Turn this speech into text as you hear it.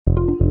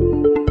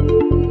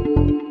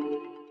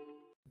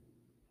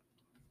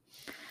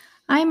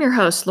I am your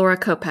host, Laura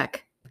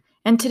Kopek,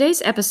 and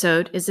today's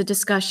episode is a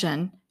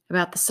discussion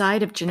about the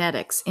side of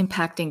genetics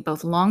impacting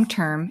both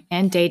long-term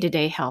and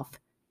day-to-day health,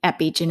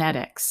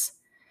 epigenetics.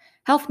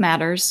 Health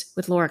Matters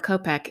with Laura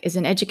Kopek is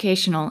an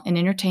educational and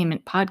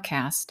entertainment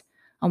podcast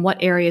on what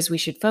areas we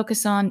should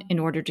focus on in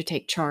order to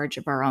take charge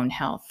of our own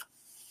health.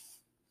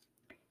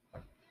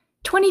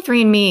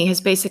 23andMe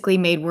has basically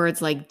made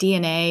words like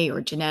DNA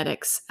or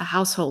genetics a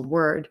household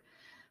word,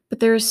 but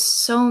there is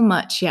so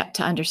much yet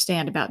to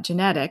understand about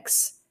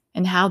genetics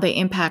and how they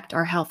impact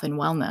our health and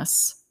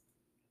wellness.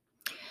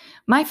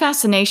 My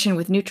fascination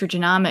with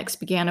nutrigenomics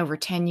began over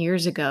 10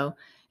 years ago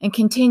and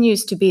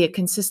continues to be a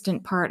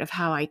consistent part of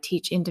how I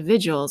teach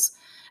individuals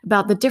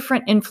about the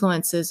different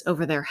influences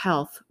over their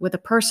health with a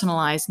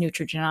personalized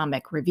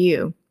nutrigenomic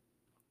review.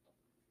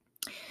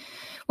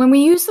 When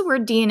we use the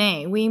word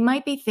DNA, we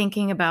might be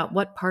thinking about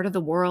what part of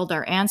the world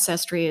our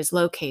ancestry is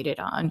located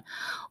on.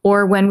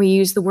 Or when we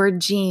use the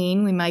word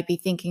gene, we might be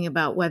thinking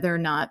about whether or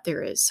not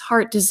there is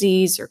heart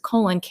disease or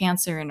colon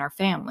cancer in our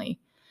family.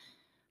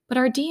 But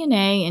our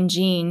DNA and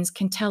genes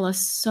can tell us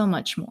so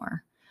much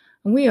more.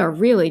 And we are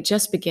really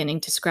just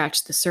beginning to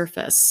scratch the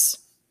surface.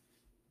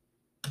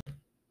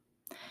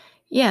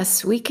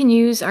 Yes, we can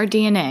use our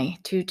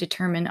DNA to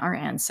determine our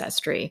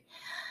ancestry.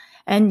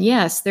 And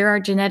yes, there are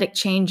genetic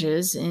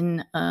changes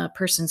in a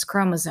person's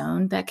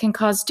chromosome that can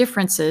cause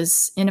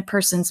differences in a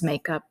person's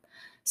makeup,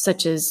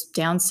 such as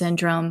Down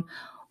syndrome,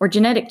 or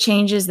genetic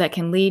changes that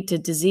can lead to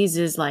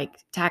diseases like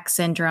Tack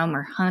syndrome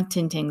or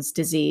Huntington's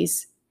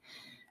disease.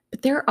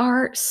 But there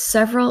are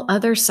several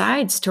other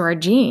sides to our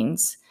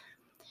genes.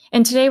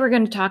 And today we're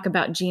going to talk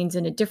about genes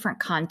in a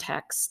different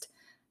context,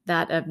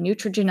 that of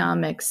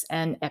nutrigenomics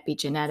and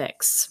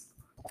epigenetics.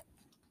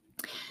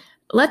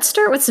 Let's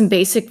start with some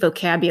basic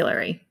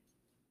vocabulary.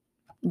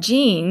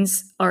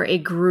 Genes are a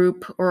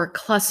group or a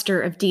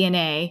cluster of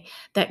DNA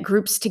that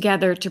groups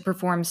together to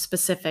perform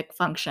specific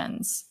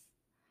functions.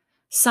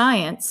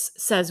 Science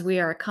says we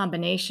are a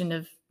combination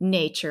of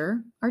nature,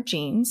 our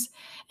genes,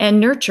 and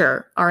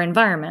nurture, our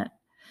environment.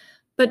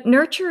 But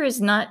nurture is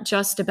not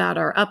just about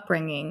our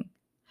upbringing.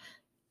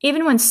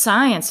 Even when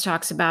science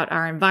talks about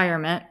our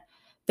environment,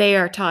 they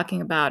are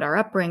talking about our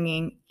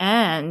upbringing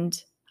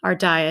and our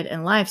diet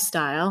and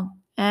lifestyle,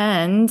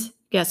 and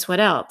guess what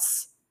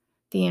else?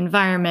 The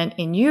environment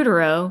in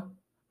utero,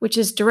 which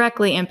is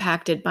directly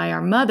impacted by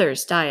our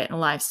mother's diet and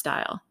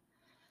lifestyle.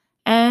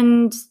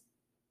 And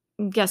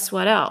guess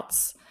what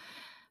else?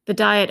 The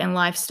diet and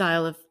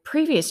lifestyle of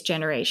previous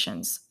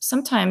generations,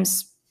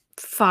 sometimes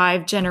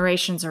 5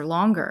 generations or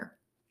longer.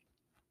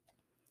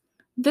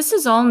 This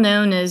is all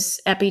known as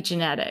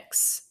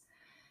epigenetics.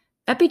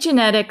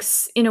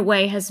 Epigenetics, in a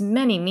way, has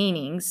many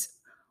meanings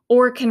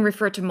or can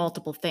refer to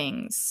multiple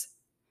things.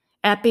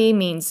 Epi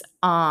means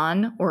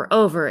on or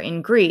over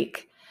in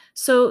Greek,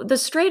 so the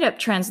straight-up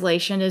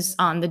translation is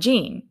on the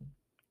gene.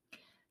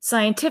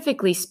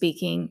 Scientifically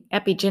speaking,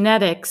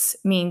 epigenetics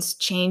means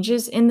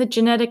changes in the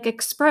genetic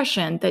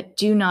expression that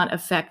do not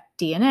affect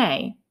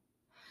DNA.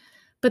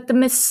 But the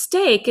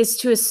mistake is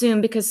to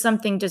assume because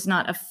something does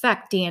not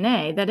affect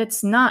DNA that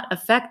it's not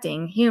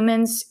affecting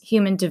humans,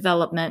 human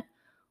development,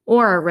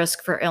 or a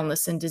risk for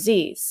illness and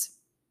disease.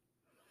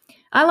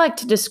 I like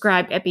to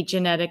describe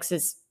epigenetics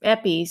as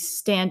epi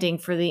standing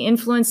for the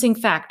influencing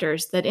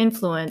factors that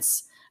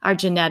influence our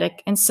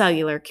genetic and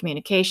cellular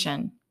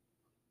communication.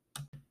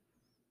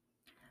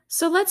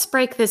 So let's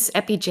break this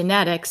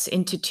epigenetics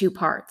into 2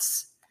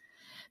 parts.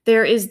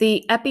 There is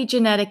the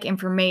epigenetic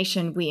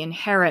information we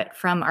inherit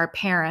from our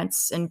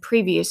parents and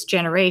previous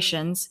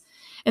generations,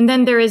 and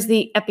then there is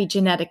the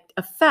epigenetic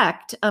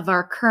effect of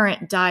our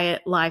current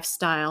diet,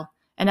 lifestyle,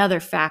 and other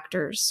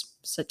factors,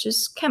 such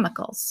as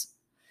chemicals.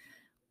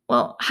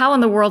 Well, how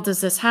in the world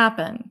does this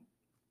happen?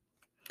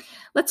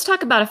 Let's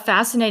talk about a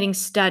fascinating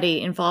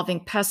study involving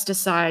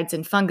pesticides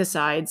and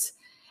fungicides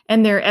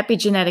and their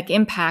epigenetic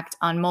impact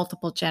on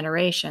multiple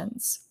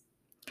generations.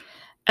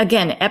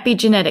 Again,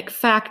 epigenetic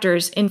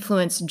factors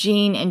influence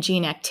gene and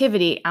gene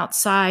activity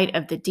outside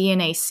of the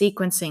DNA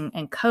sequencing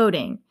and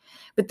coding,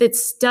 but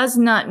this does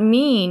not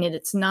mean that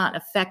it's not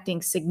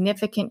affecting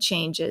significant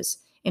changes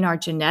in our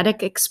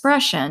genetic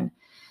expression,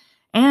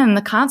 and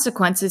the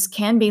consequences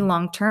can be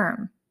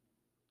long-term.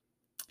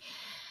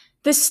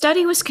 This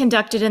study was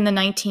conducted in the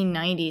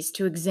 1990s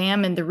to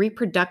examine the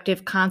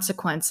reproductive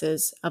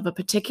consequences of a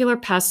particular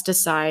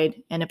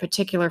pesticide and a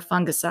particular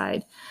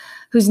fungicide,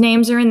 whose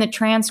names are in the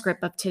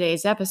transcript of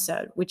today's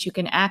episode, which you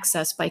can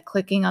access by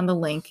clicking on the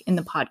link in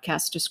the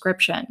podcast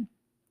description.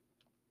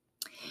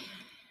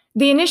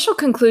 The initial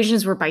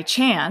conclusions were by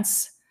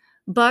chance,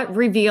 but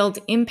revealed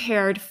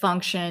impaired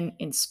function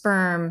in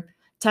sperm,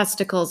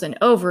 testicles, and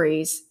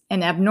ovaries,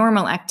 and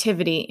abnormal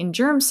activity in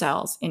germ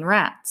cells in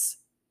rats.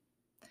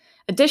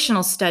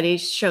 Additional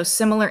studies show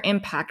similar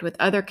impact with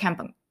other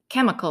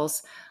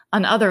chemicals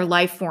on other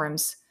life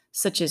forms,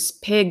 such as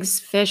pigs,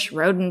 fish,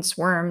 rodents,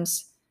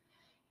 worms,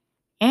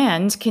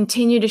 and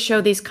continue to show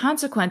these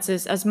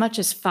consequences as much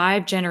as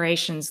 5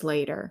 generations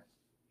later.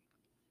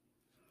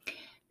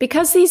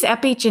 Because these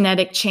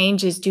epigenetic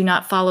changes do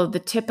not follow the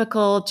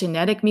typical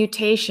genetic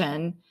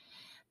mutation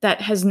that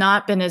has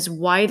not been as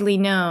widely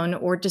known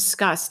or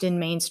discussed in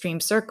mainstream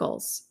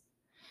circles.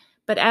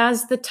 But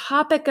as the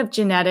topic of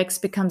genetics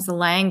becomes the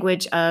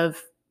language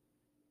of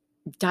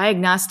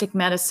diagnostic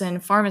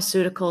medicine,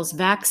 pharmaceuticals,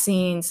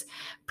 vaccines,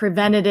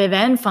 preventative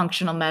and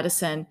functional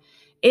medicine,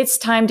 it's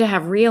time to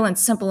have real and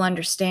simple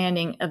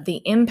understanding of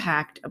the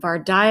impact of our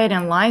diet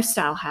and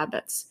lifestyle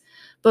habits,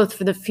 both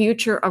for the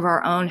future of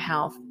our own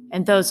health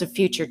and those of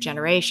future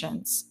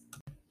generations.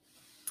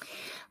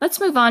 Let's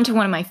move on to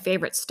one of my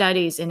favorite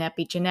studies in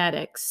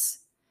epigenetics.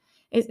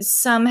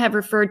 Some have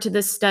referred to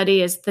this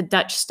study as the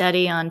Dutch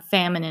study on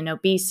famine and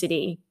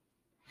obesity.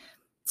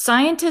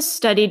 Scientists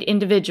studied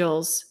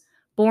individuals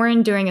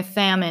born during a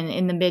famine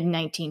in the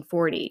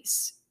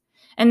mid-1940s,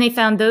 and they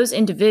found those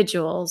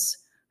individuals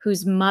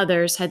whose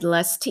mothers had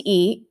less to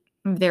eat,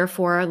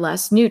 therefore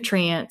less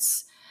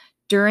nutrients,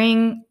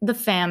 during the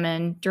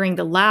famine, during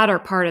the latter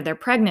part of their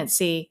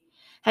pregnancy,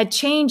 had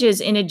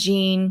changes in a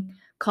gene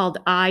called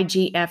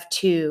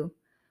IGF-2,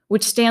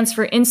 which stands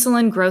for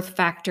insulin growth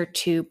factor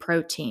 2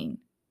 protein.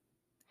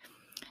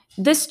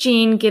 This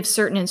gene gives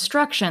certain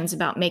instructions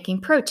about making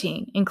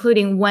protein,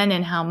 including when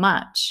and how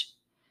much.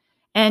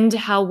 And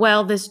how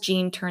well this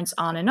gene turns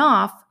on and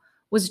off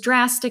was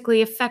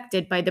drastically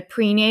affected by the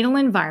prenatal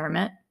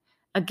environment,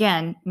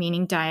 again,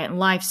 meaning diet and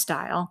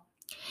lifestyle.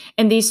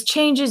 And these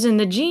changes in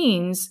the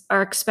genes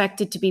are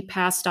expected to be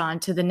passed on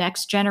to the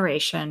next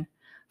generation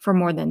for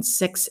more than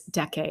 6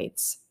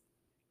 decades.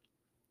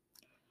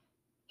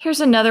 Here's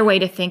another way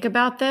to think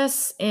about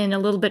this in a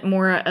little bit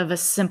more of a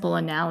simple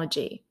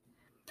analogy.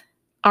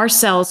 Our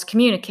cells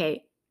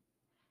communicate.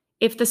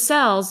 If the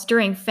cells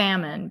during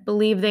famine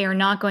believe they are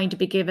not going to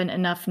be given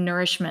enough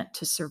nourishment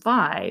to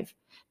survive,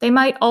 they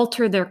might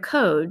alter their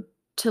code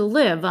to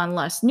live on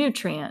less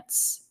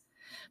nutrients.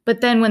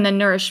 But then when the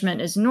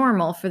nourishment is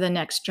normal for the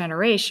next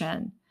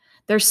generation,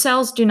 their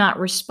cells do not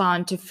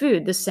respond to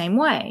food the same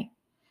way,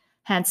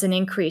 hence an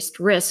increased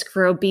risk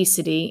for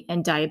obesity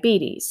and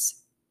diabetes.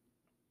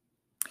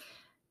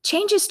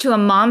 Changes to a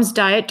mom's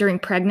diet during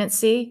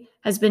pregnancy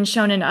has been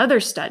shown in other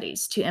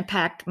studies to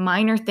impact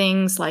minor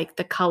things like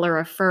the color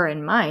of fur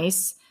in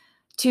mice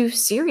to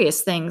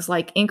serious things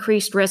like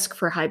increased risk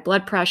for high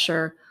blood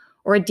pressure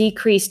or a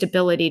decreased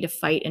ability to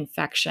fight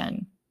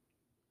infection.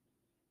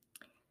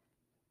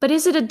 But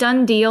is it a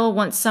done deal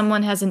once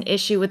someone has an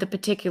issue with a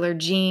particular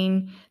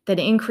gene that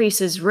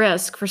increases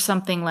risk for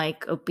something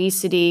like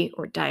obesity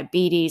or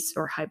diabetes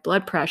or high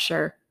blood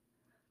pressure?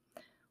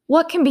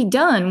 What can be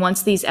done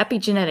once these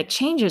epigenetic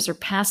changes are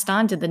passed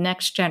on to the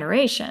next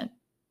generation?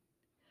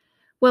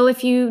 Well,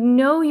 if you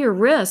know your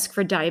risk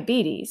for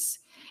diabetes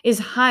is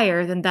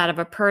higher than that of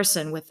a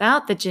person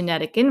without the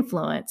genetic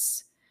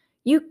influence,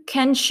 you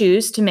can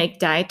choose to make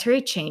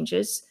dietary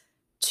changes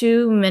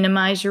to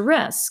minimize your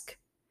risk.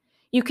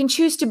 You can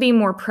choose to be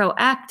more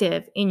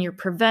proactive in your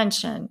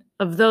prevention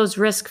of those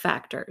risk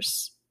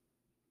factors.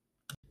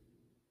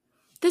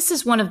 This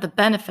is one of the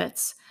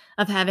benefits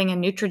of having a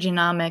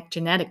nutrigenomic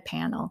genetic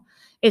panel,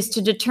 is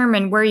to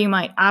determine where you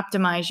might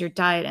optimize your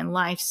diet and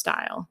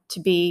lifestyle to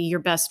be your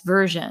best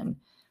version.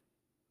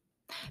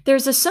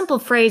 There's a simple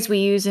phrase we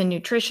use in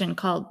nutrition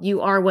called "you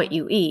are what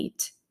you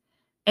eat."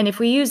 And if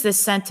we use this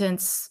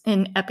sentence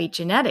in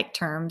epigenetic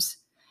terms,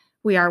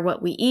 we are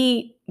what we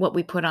eat, what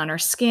we put on our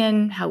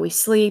skin, how we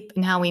sleep,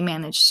 and how we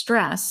manage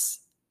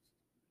stress.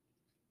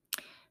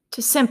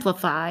 To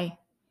simplify,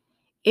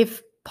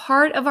 if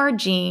part of our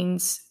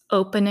genes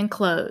open and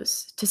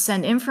close to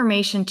send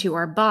information to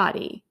our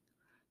body,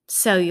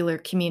 cellular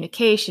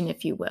communication,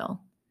 if you will,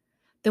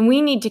 then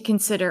we need to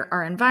consider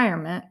our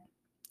environment,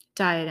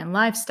 diet and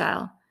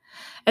lifestyle,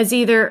 as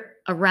either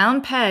a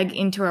round peg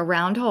into a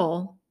round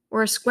hole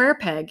or a square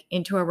peg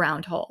into a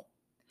round hole.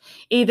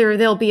 Either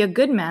they'll be a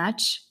good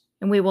match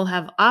and we will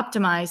have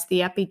optimized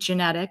the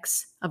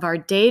epigenetics of our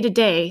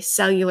day-to-day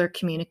cellular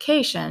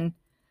communication,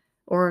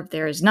 or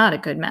there is not a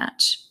good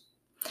match.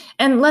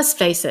 And let's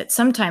face it,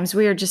 sometimes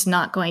we are just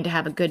not going to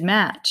have a good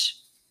match.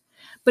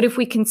 But if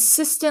we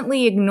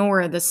consistently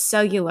ignore the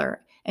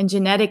cellular and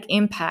genetic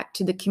impact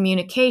to the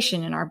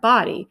communication in our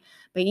body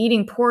by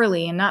eating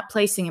poorly and not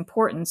placing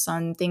importance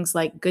on things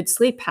like good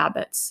sleep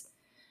habits,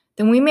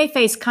 then we may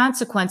face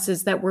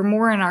consequences that were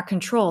more in our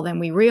control than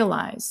we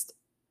realized.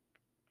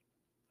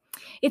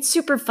 It's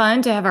super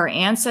fun to have our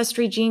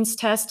ancestry genes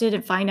tested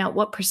and find out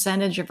what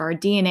percentage of our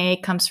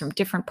DNA comes from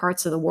different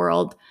parts of the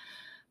world.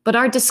 But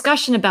our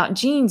discussion about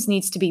genes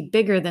needs to be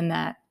bigger than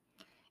that.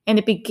 And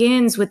it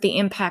begins with the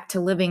impact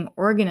to living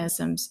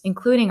organisms,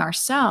 including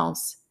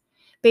ourselves,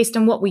 based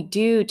on what we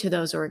do to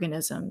those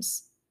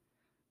organisms.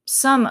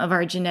 Some of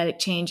our genetic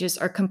changes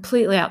are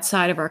completely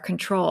outside of our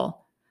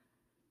control,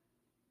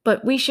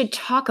 but we should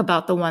talk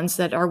about the ones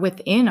that are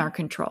within our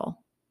control.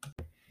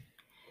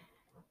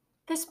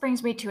 This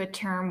brings me to a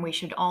term we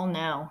should all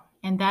know,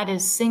 and that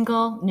is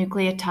single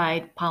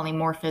nucleotide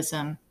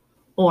polymorphism,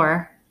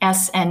 or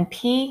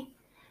SNP,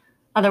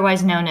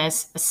 otherwise known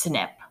as a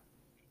SNP.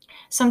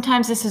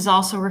 Sometimes this is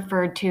also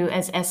referred to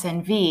as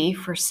SNV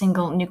for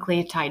single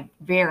nucleotide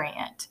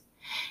variant.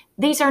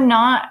 These are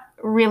not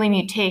really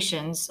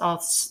mutations,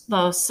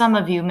 although some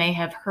of you may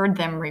have heard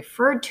them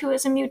referred to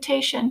as a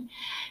mutation.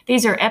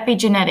 These are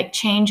epigenetic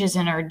changes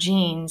in our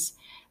genes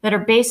that are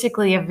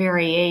basically a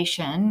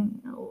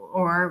variation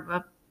or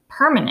a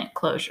permanent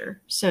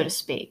closure, so to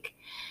speak.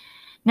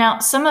 Now,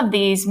 some of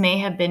these may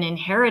have been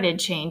inherited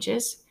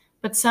changes,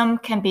 but some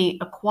can be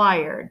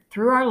acquired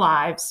through our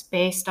lives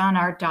based on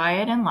our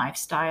diet and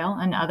lifestyle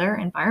and other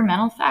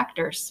environmental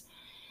factors,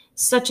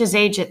 such as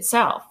age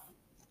itself.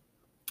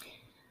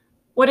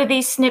 What do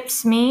these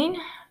SNPs mean?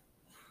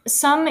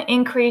 Some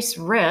increase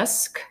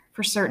risk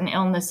for certain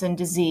illness and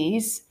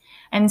disease,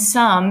 and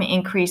some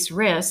increase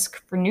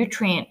risk for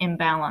nutrient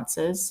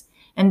imbalances,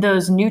 and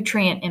those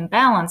nutrient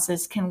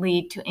imbalances can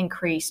lead to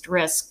increased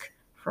risk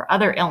for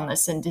other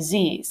illness and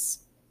disease.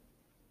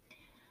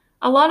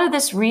 A lot of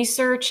this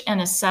research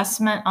and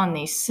assessment on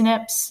these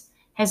SNPs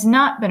has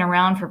not been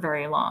around for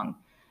very long,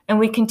 and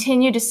we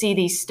continue to see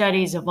these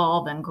studies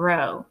evolve and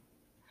grow.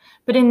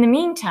 But in the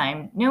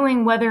meantime,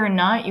 knowing whether or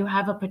not you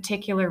have a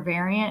particular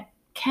variant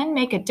can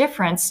make a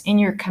difference in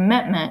your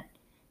commitment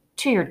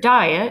to your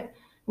diet,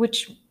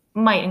 which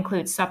might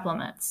include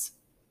supplements.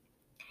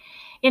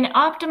 In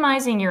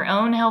optimizing your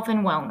own health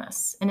and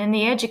wellness, and in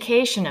the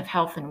education of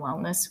health and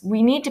wellness,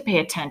 we need to pay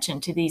attention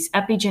to these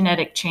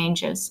epigenetic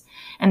changes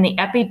and the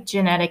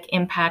epigenetic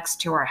impacts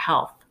to our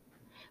health.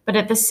 But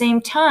at the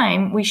same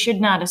time, we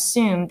should not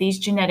assume these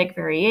genetic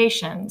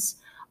variations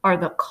are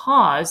the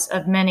cause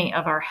of many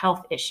of our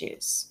health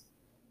issues.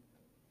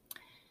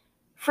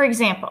 For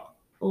example,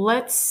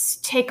 let's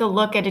take a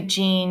look at a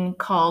gene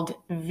called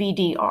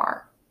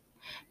VDR.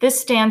 This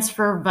stands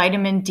for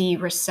vitamin D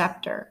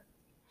receptor.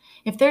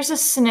 If there's a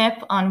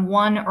SNP on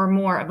one or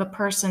more of a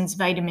person's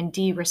vitamin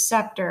D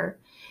receptor,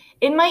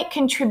 it might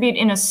contribute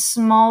in a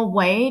small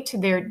way to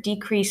their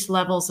decreased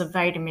levels of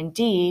vitamin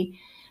D,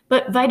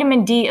 but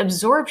vitamin D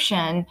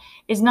absorption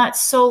is not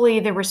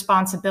solely the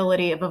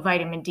responsibility of a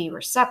vitamin D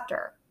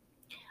receptor.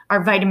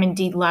 Our vitamin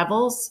D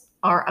levels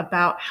are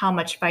about how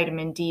much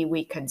vitamin D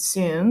we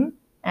consume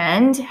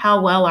and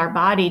how well our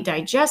body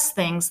digests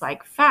things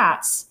like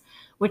fats,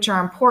 which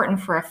are important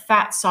for a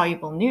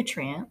fat-soluble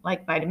nutrient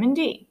like vitamin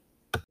D.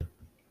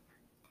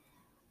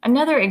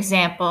 Another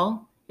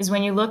example is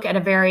when you look at a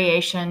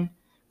variation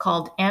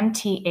called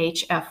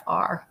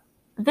MTHFR.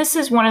 This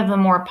is one of the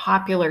more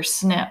popular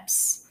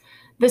SNPs.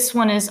 This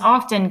one is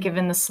often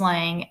given the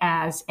slang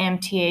as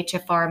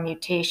MTHFR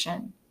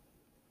mutation.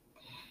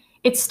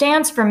 It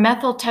stands for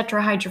methyl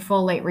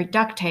tetrahydrofolate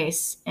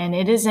reductase, and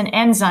it is an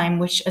enzyme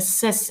which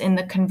assists in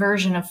the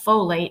conversion of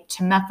folate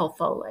to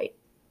methylfolate.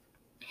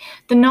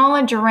 The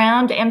knowledge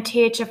around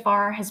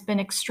MTHFR has been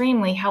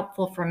extremely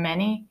helpful for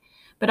many,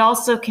 but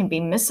also can be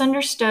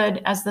misunderstood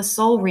as the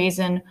sole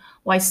reason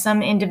why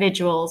some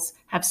individuals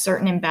have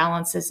certain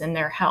imbalances in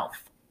their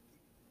health.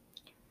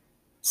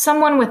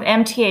 Someone with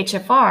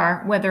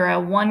MTHFR, whether a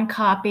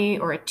 1-copy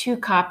or a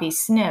 2-copy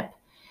SNP,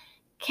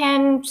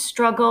 can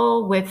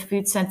struggle with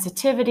food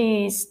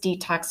sensitivities,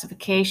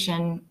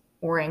 detoxification,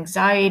 or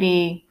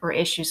anxiety, or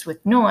issues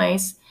with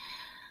noise.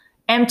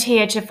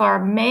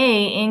 MTHFR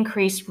may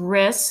increase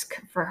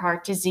risk for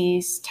heart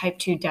disease, type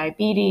 2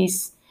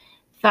 diabetes,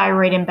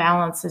 thyroid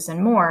imbalances,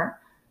 and more.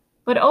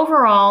 But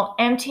overall,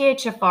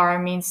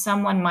 MTHFR means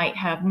someone might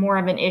have more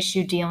of an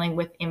issue dealing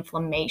with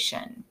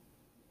inflammation.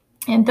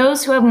 And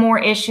those who have more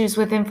issues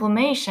with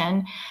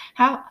inflammation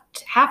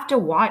have to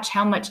watch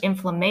how much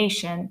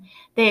inflammation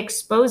they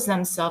expose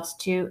themselves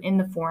to in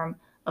the form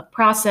of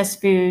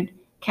processed food,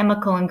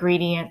 chemical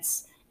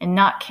ingredients, and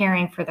not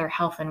caring for their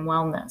health and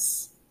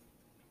wellness.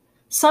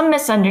 Some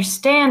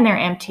misunderstand their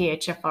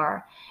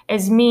MTHFR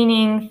as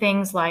meaning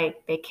things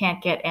like they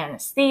can't get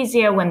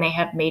anesthesia when they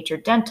have major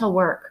dental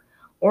work,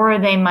 or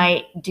they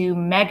might do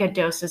mega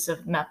doses of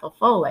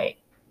methylfolate.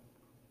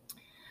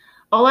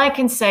 All I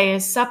can say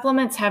is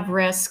supplements have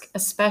risk,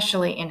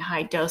 especially in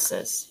high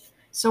doses.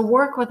 So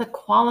work with a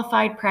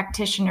qualified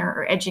practitioner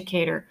or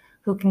educator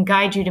who can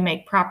guide you to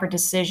make proper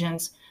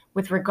decisions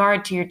with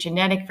regard to your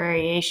genetic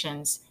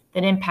variations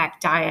that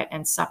impact diet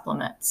and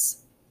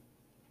supplements.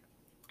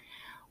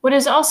 What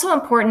is also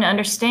important to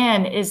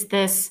understand is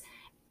this,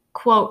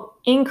 quote,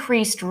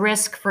 increased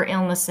risk for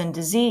illness and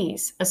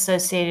disease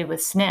associated with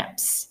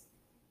SNPs.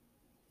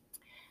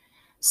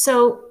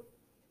 So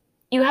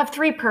you have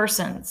 3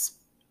 persons.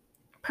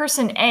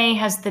 Person A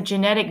has the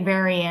genetic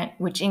variant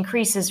which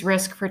increases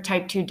risk for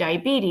type 2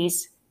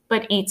 diabetes,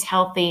 but eats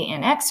healthy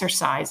and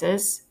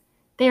exercises.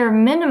 They are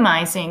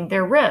minimizing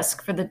their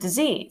risk for the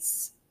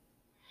disease.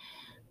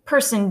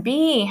 Person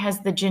B has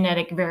the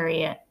genetic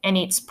variant and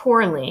eats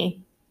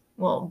poorly.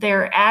 Well,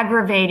 they're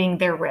aggravating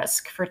their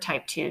risk for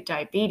type 2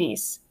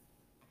 diabetes.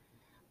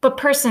 But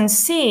person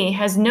C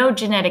has no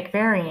genetic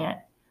variant,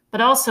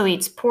 but also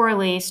eats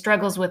poorly,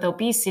 struggles with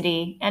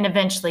obesity, and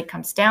eventually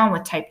comes down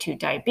with type 2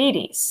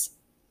 diabetes.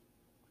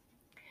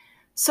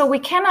 So we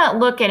cannot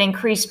look at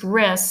increased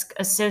risk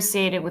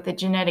associated with a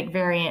genetic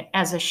variant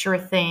as a sure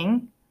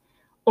thing,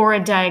 or a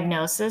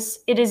diagnosis,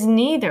 it is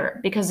neither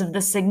because of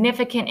the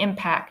significant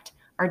impact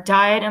our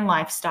diet and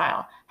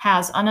lifestyle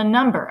has on a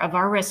number of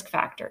our risk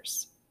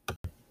factors.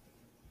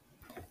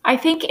 I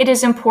think it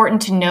is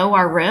important to know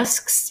our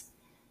risks,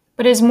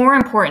 but it is more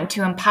important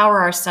to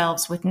empower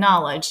ourselves with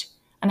knowledge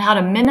on how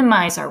to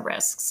minimize our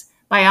risks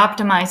by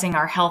optimizing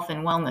our health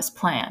and wellness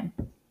plan.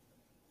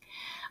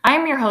 I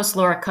am your host,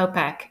 Laura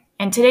Kopek,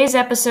 and today's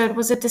episode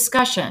was a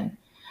discussion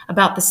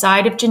about the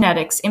side of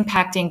genetics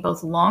impacting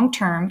both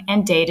long-term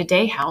and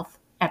day-to-day health,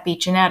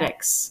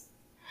 epigenetics.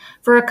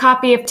 For a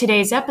copy of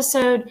today's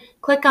episode,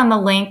 click on the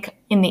link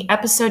in the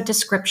episode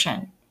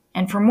description.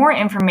 And for more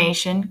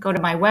information, go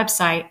to my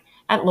website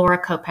at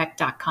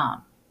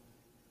lauracopek.com.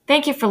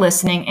 Thank you for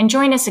listening, and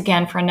join us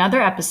again for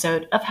another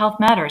episode of Health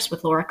Matters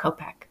with Laura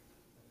Kopek.